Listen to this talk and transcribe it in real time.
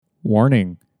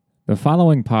Warning. The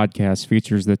following podcast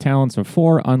features the talents of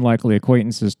four unlikely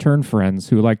acquaintances turned friends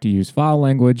who like to use foul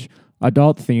language,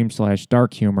 adult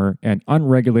theme/dark humor, and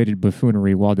unregulated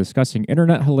buffoonery while discussing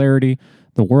internet hilarity,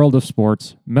 the world of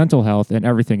sports, mental health, and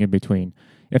everything in between.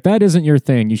 If that isn't your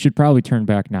thing, you should probably turn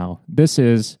back now. This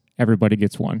is Everybody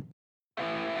Gets One.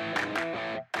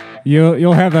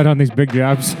 You'll have that on these big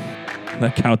jobs.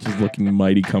 That couch is looking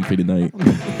mighty comfy tonight.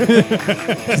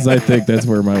 Because I think that's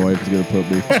where my wife is going to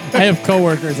put me. I have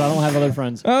coworkers. I don't have other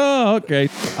friends. Oh, okay.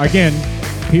 Again,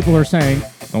 people are saying,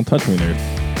 Don't touch me there.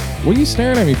 What are you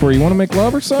staring at me for? You want to make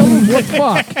love or something? What the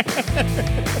fuck?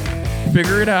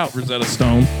 Figure it out, Rosetta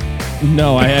Stone.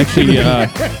 No, I actually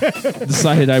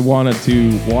decided I wanted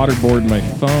to waterboard my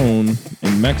phone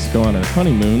in Mexico on our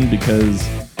honeymoon because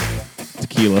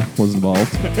tequila was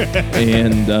involved.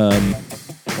 And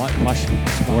Wash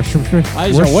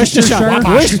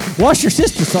your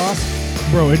sister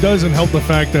sauce. Bro, it doesn't help the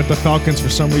fact that the Falcons for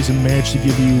some reason managed to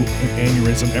give you an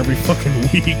aneurysm every fucking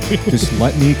week. just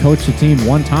let me coach the team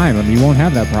one time. I mean, you won't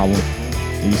have that problem.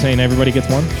 are you saying everybody gets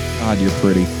one? God, you're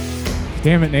pretty.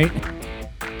 Damn it, Nate.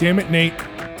 Damn it, Nate.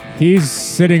 He's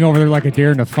sitting over there like a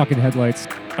deer in the fucking headlights.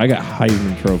 I got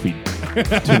Heisman Trophy to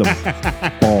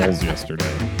the balls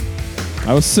yesterday.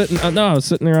 I was sitting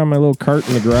there on my little cart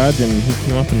in the garage, and he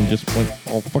came up and just went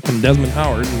all fucking Desmond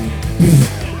Howard and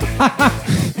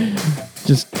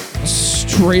just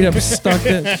straight up stuck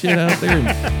that shit out there.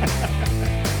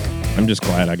 I'm just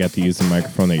glad I got to use the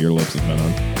microphone that your lips have been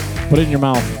on. Put it in your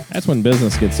mouth. That's when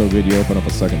business gets so good you open up a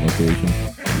second location.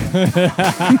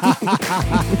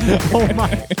 Oh my.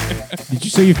 Did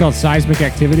you say you felt seismic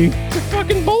activity? It's a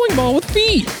fucking bowling ball with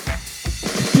feet.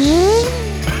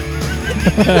 I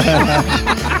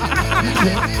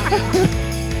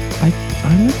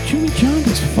like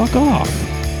chimichangas. Fuck off.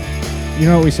 You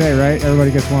know what we say, right?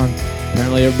 Everybody gets one.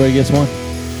 Apparently everybody gets one.